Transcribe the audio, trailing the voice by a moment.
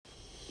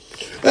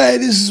Hey,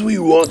 this is We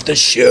Want the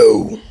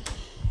Show.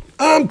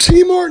 I'm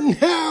T. Martin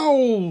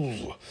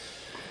Howe.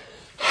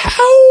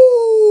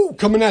 How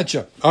coming at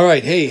you. All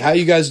right, hey, how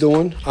you guys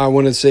doing? I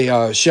want to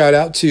say shout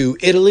out to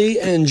Italy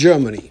and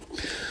Germany.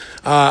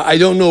 I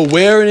don't know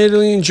where in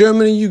Italy and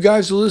Germany you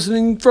guys are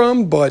listening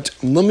from, but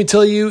let me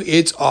tell you,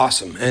 it's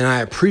awesome, and I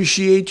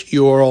appreciate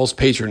your all's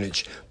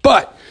patronage.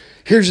 But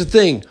here's the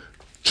thing,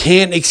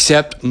 can't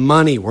accept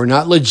money. We're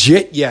not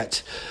legit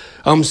yet.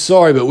 I'm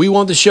sorry, but We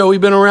Want the Show.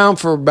 We've been around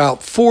for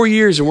about 4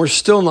 years, and we're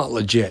still not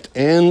legit,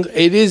 and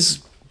it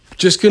is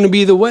just going to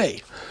be the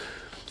way.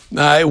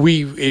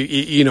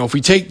 If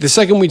we take the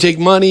second we take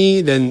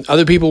money, then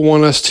other people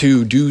want us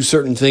to do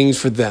certain things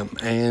for them,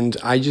 and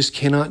I just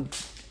cannot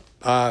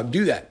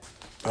do that.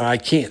 I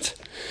can't.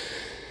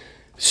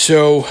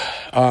 So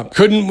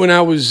couldn't when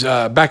I was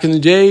back in the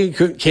day.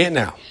 Can't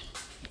now.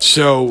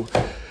 So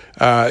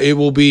it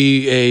will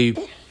be a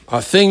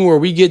thing where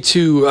we get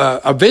to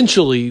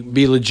eventually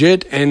be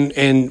legit,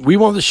 and We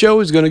Want the Show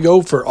is going to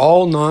go for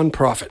all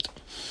nonprofit.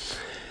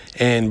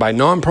 And by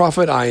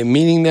nonprofit, I am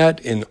meaning that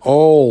in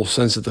all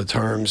sense of the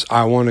terms.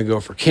 I want to go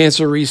for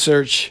cancer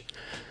research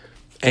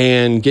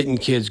and getting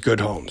kids good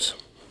homes.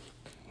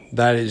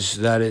 That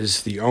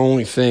is the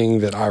only thing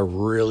that I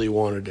really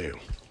want to do.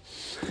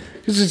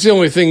 Because it's the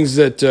only things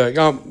that,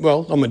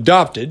 I'm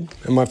adopted,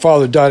 and my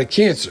father died of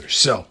cancer,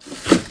 so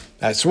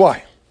that's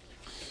why.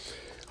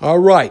 All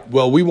right,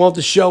 well, We Want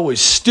the Show is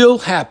still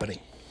happening.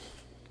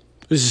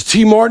 This is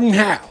T. Martin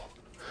Howe,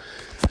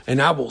 and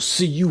I will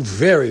see you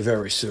very,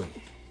 very soon.